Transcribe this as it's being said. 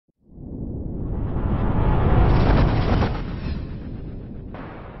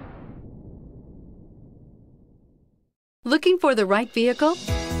Looking for the right vehicle?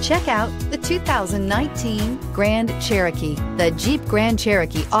 Check out the 2019 Grand Cherokee. The Jeep Grand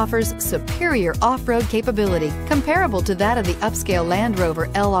Cherokee offers superior off-road capability comparable to that of the upscale Land Rover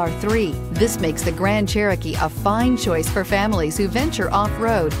LR3. This makes the Grand Cherokee a fine choice for families who venture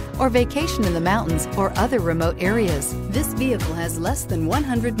off-road or vacation in the mountains or other remote areas. This vehicle has less than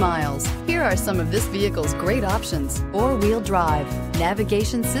 100 miles. Here are some of this vehicle's great options: four-wheel drive,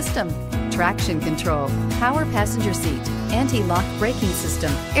 navigation system, traction control, power passenger seat, anti-lock braking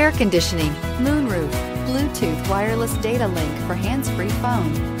system, air conditioning, moonroof, Bluetooth wireless data link for hands-free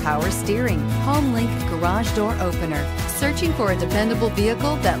phone, power steering, home link garage door opener. Searching for a dependable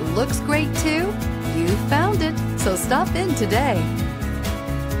vehicle that looks great too? You found it, so stop in today.